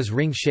 which is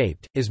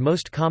ring-shaped, is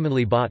most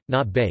commonly bought,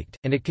 not baked,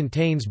 and it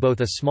contains both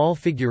a small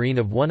figurine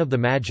of one of the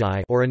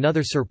Magi or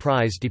another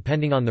surprise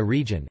depending on the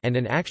region and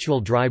an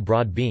actual dry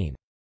broad bean.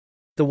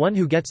 The one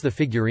who gets the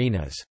figurine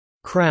is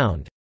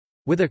crowned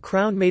with a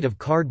crown made of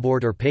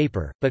cardboard or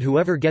paper, but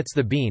whoever gets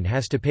the bean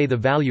has to pay the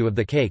value of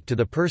the cake to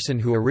the person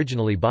who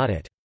originally bought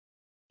it.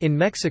 In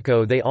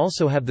Mexico they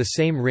also have the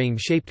same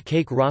ring-shaped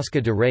cake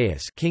rosca de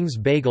reyes, king's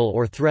bagel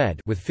or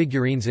thread, with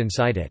figurines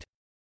inside it.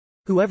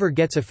 Whoever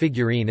gets a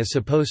figurine is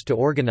supposed to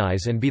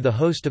organize and be the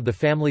host of the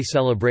family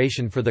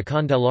celebration for the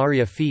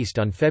Candelaria feast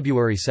on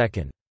February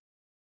 2.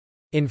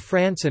 In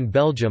France and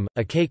Belgium,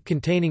 a cake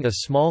containing a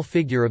small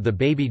figure of the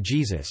baby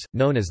Jesus,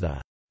 known as the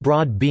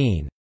broad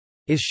bean,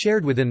 is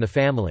shared within the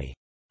family.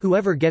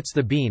 Whoever gets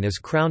the bean is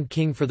crowned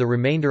king for the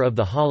remainder of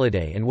the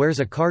holiday and wears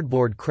a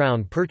cardboard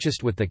crown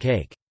purchased with the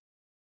cake.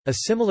 A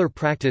similar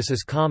practice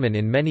is common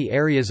in many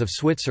areas of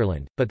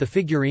Switzerland, but the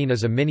figurine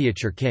is a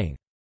miniature king.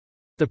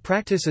 The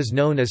practice is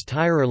known as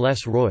tirer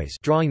les rois,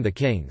 drawing the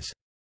kings.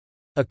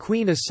 A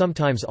queen is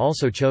sometimes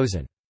also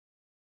chosen.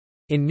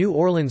 In New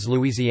Orleans,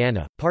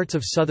 Louisiana, parts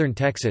of southern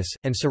Texas,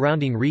 and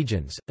surrounding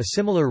regions, a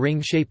similar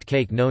ring-shaped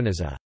cake known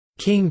as a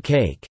king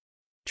cake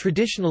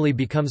traditionally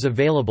becomes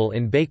available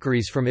in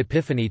bakeries from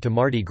Epiphany to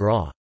Mardi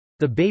Gras.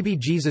 The baby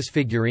Jesus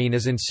figurine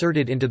is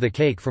inserted into the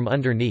cake from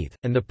underneath,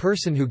 and the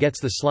person who gets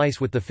the slice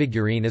with the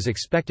figurine is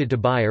expected to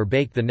buy or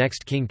bake the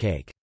next king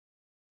cake.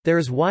 There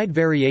is wide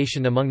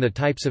variation among the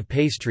types of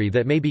pastry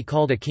that may be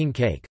called a king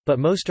cake, but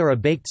most are a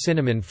baked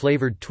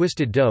cinnamon-flavored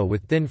twisted dough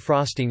with thin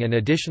frosting and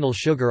additional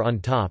sugar on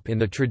top in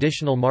the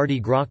traditional Mardi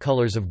Gras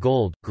colors of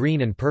gold, green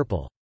and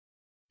purple.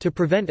 To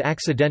prevent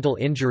accidental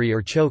injury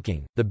or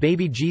choking, the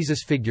baby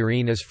Jesus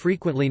figurine is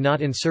frequently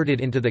not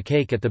inserted into the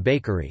cake at the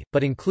bakery,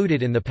 but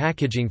included in the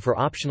packaging for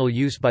optional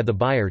use by the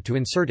buyer to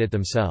insert it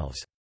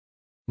themselves.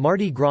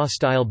 Mardi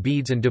Gras-style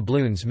beads and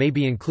doubloons may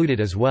be included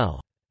as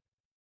well.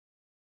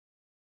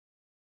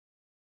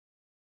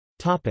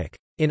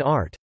 In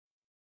art.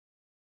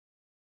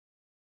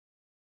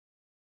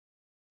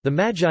 The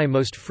Magi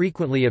most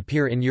frequently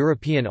appear in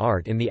European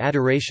art in the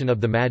Adoration of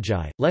the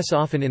Magi, less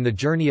often in The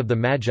Journey of the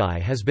Magi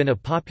has been a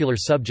popular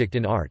subject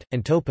in art,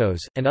 and topos,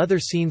 and other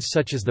scenes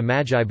such as the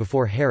Magi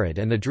before Herod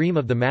and the Dream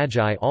of the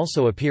Magi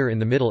also appear in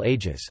the Middle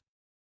Ages.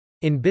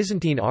 In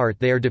Byzantine art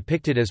they are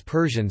depicted as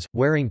Persians,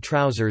 wearing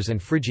trousers and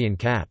Phrygian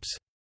caps.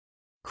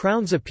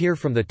 Crowns appear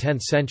from the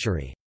 10th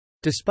century.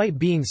 Despite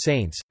being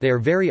saints, they are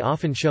very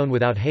often shown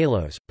without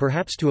halos,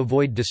 perhaps to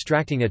avoid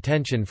distracting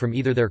attention from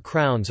either their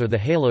crowns or the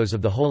halos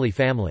of the Holy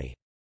Family.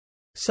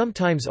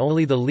 Sometimes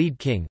only the lead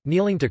king,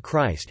 kneeling to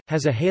Christ,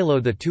 has a halo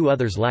the two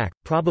others lack,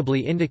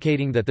 probably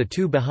indicating that the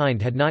two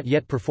behind had not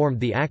yet performed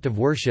the act of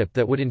worship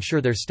that would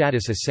ensure their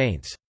status as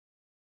saints.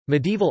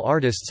 Medieval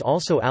artists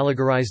also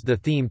allegorized the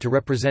theme to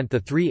represent the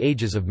three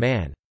ages of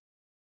man.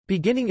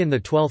 Beginning in the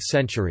 12th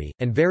century,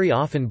 and very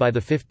often by the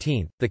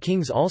 15th, the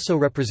kings also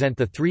represent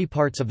the three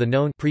parts of the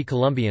known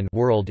pre-Columbian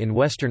world in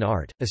Western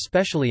art,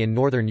 especially in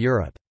Northern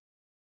Europe.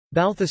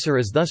 Balthazar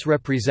is thus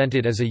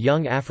represented as a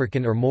young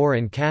African or Moor,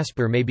 and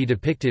Gaspar may be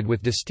depicted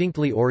with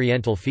distinctly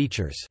Oriental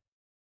features.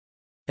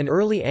 An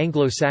early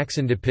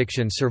Anglo-Saxon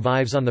depiction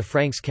survives on the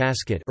Franks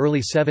casket,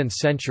 early 7th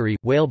century,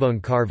 whalebone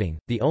carving,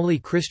 the only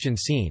Christian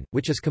scene,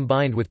 which is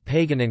combined with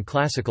pagan and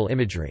classical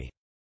imagery.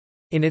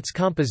 In its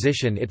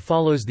composition it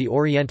follows the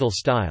Oriental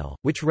style,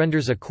 which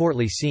renders a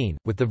courtly scene,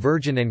 with the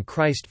Virgin and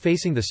Christ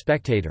facing the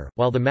spectator,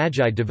 while the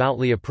Magi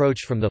devoutly approach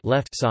from the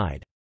left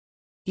side.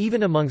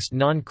 Even amongst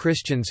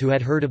non-Christians who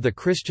had heard of the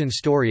Christian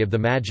story of the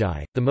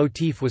Magi, the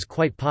motif was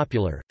quite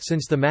popular,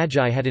 since the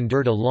Magi had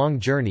endured a long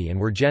journey and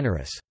were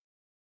generous.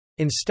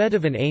 Instead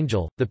of an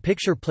angel, the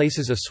picture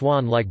places a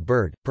swan-like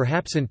bird,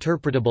 perhaps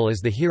interpretable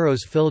as the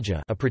hero's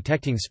Filja, a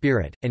protecting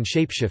spirit, and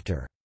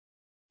shapeshifter.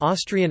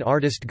 Austrian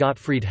artist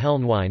Gottfried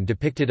Helnwein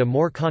depicted a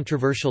more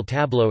controversial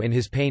tableau in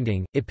his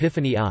painting,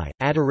 Epiphany I,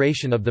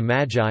 Adoration of the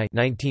Magi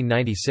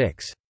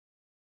 1996.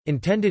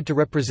 Intended to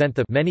represent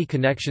the many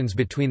connections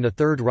between the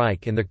Third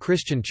Reich and the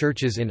Christian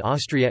churches in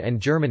Austria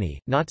and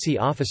Germany, Nazi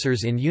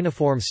officers in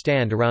uniform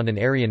stand around an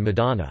Aryan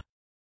Madonna.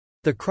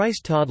 The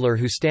Christ toddler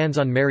who stands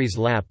on Mary's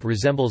lap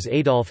resembles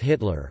Adolf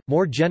Hitler.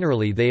 More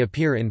generally, they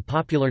appear in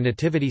popular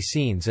nativity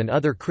scenes and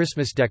other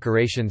Christmas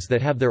decorations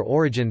that have their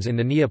origins in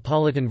the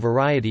Neapolitan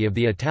variety of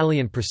the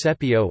Italian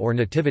presepio or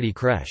nativity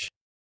crèche.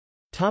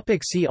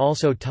 See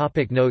also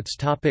Notes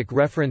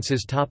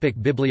References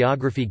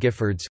Bibliography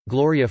Giffords,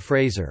 Gloria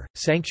Fraser,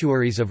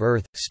 Sanctuaries of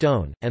Earth,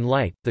 Stone, and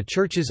Light, The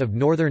Churches of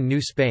Northern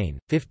New Spain,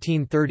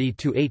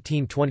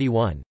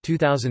 1530–1821,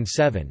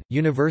 2007,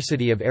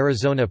 University of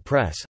Arizona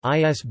Press,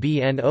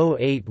 ISBN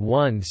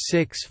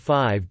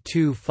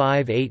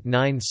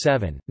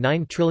 0816525897,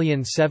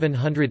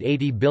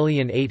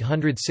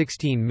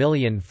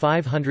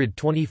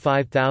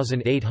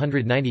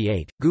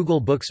 9780816525898, Google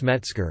Books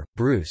Metzger,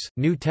 Bruce,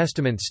 New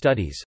Testament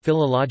Studies,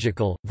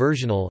 Philological,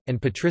 Versional, and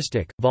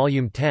Patristic,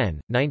 Volume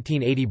 10,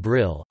 1980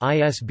 Brill,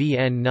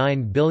 ISBN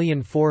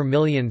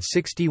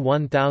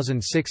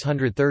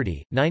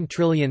 9004061630,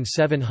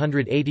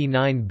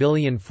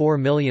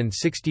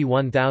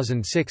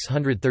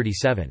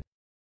 9789004061637.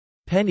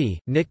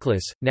 Penny,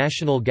 Nicholas,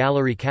 National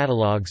Gallery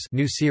Catalogues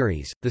New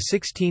Series, The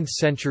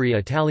 16th-Century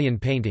Italian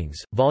Paintings,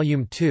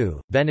 Volume 2,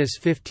 Venice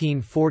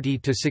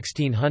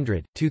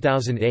 1540–1600,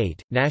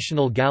 2008,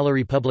 National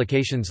Gallery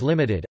Publications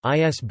Limited,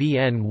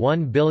 ISBN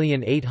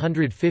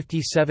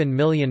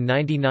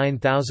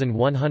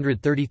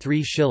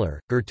 1857099133. Schiller,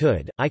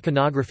 Gertrude,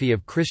 Iconography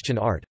of Christian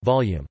Art,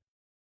 Vol.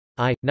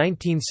 I,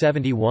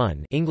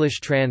 1971 English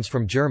trans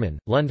from German,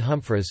 Lund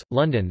Humphreys,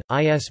 London,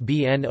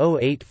 ISBN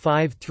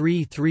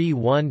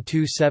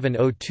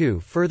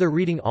 0853312702. Further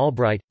reading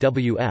Albright,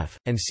 W. F.,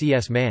 and C.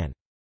 S. Mann.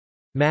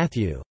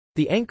 Matthew.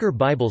 The Anchor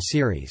Bible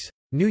Series.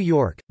 New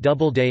York,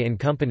 Doubleday and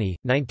Company,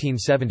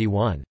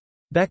 1971.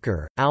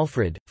 Becker,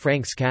 Alfred,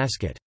 Frank's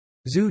Casket.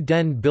 Zu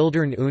den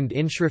Bildern und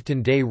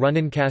Inschriften des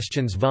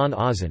Runnenkastchens von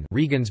Aachen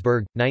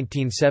Regensburg,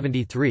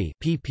 1973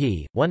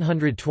 pp.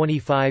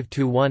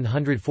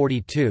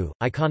 125–142,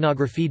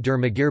 Iconography der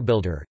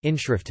Magierbilder,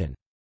 Inschriften.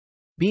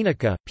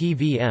 Bienicke,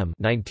 P.V.M.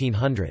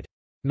 1900.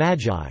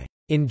 Magi.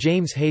 In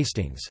James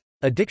Hastings.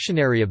 A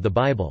Dictionary of the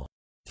Bible.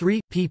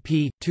 3,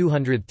 pp.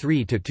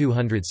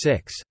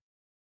 203–206.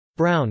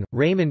 Brown,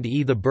 Raymond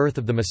E. The Birth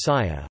of the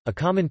Messiah, A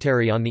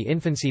Commentary on the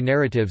Infancy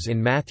Narratives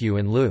in Matthew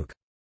and Luke.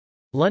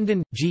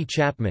 London, G.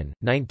 Chapman,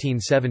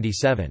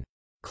 1977.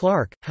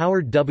 Clark,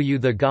 Howard W.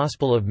 The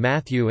Gospel of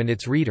Matthew and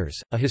Its Readers,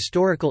 A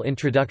Historical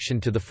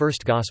Introduction to the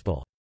First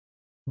Gospel.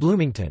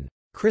 Bloomington.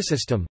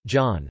 Chrysostom,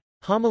 John.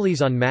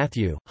 Homilies on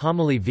Matthew,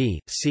 Homily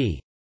v. c.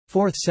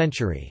 4th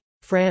century.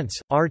 France,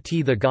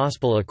 R.T. The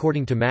Gospel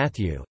According to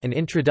Matthew, An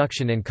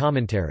Introduction and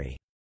Commentary.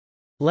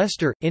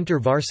 Leicester,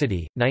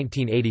 InterVarsity,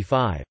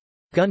 1985.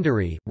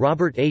 Gundry,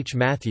 Robert H.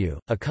 Matthew,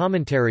 A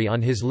Commentary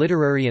on His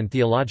Literary and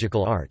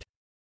Theological Art.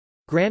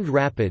 Grand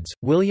Rapids,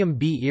 William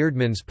B.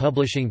 Eerdmans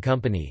Publishing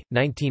Company,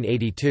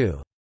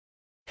 1982.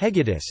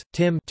 Hegedus,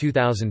 Tim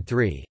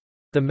 2003.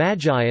 The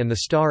Magi and the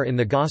Star in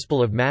the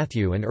Gospel of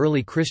Matthew and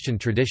Early Christian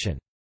Tradition.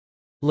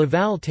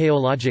 Laval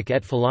Théologique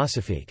et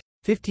Philosophique.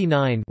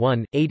 59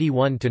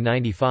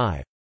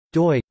 81–95.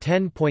 doi,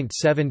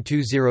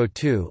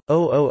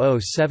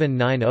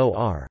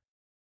 10.7202/000790-R.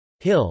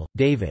 Hill,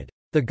 David.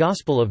 The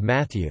Gospel of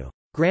Matthew.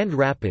 Grand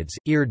Rapids,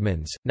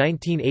 Eerdmans,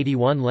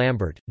 1981.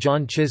 Lambert,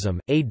 John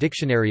Chisholm, A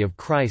Dictionary of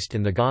Christ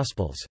and the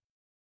Gospels.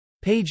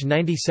 Page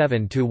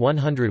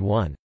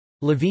 97–101.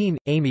 Levine,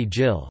 Amy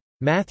Jill.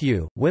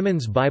 Matthew,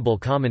 Women's Bible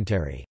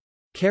Commentary.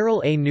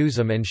 Carol A.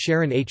 Newsom and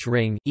Sharon H.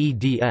 Ring,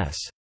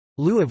 eds.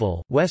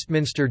 Louisville,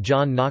 Westminster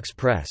John Knox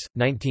Press,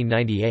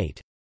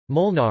 1998.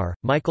 Molnar,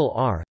 Michael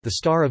R., The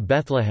Star of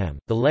Bethlehem,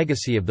 The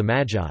Legacy of the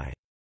Magi.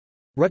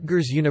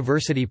 Rutgers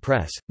University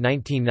Press,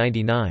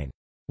 1999.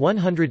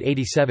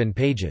 187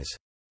 pages.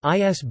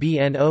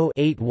 ISBN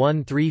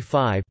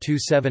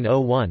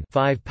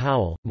 0-8135-2701-5.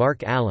 Powell,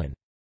 Mark Allen.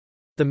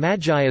 The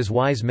Magi as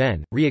Wise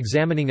Men,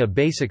 Re-examining a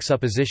Basic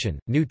Supposition,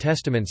 New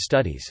Testament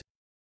Studies.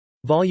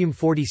 Volume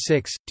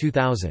 46,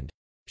 2000.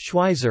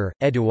 Schweizer,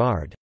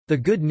 Eduard. The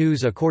Good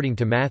News According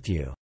to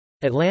Matthew.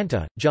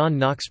 Atlanta, John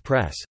Knox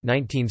Press,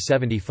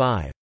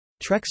 1975.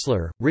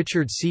 Trexler,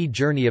 Richard C.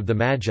 Journey of the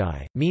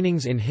Magi,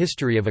 Meanings in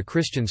History of a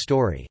Christian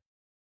Story.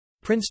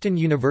 Princeton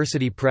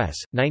University Press,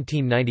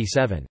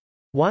 1997.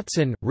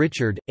 Watson,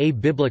 Richard, A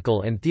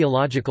Biblical and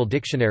Theological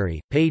Dictionary,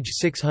 page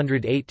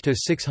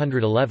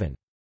 608–611.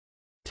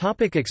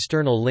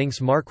 External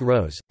links. Mark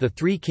Rose, The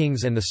Three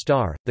Kings and the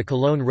Star, The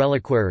Cologne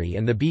Reliquary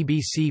and the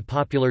BBC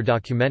popular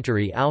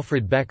documentary.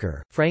 Alfred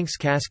Becker, Frank's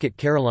Casket.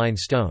 Caroline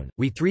Stone,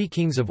 We Three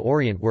Kings of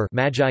Orient Were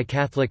Magi.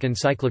 Catholic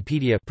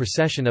Encyclopedia.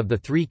 Procession of the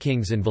Three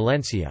Kings in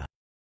Valencia.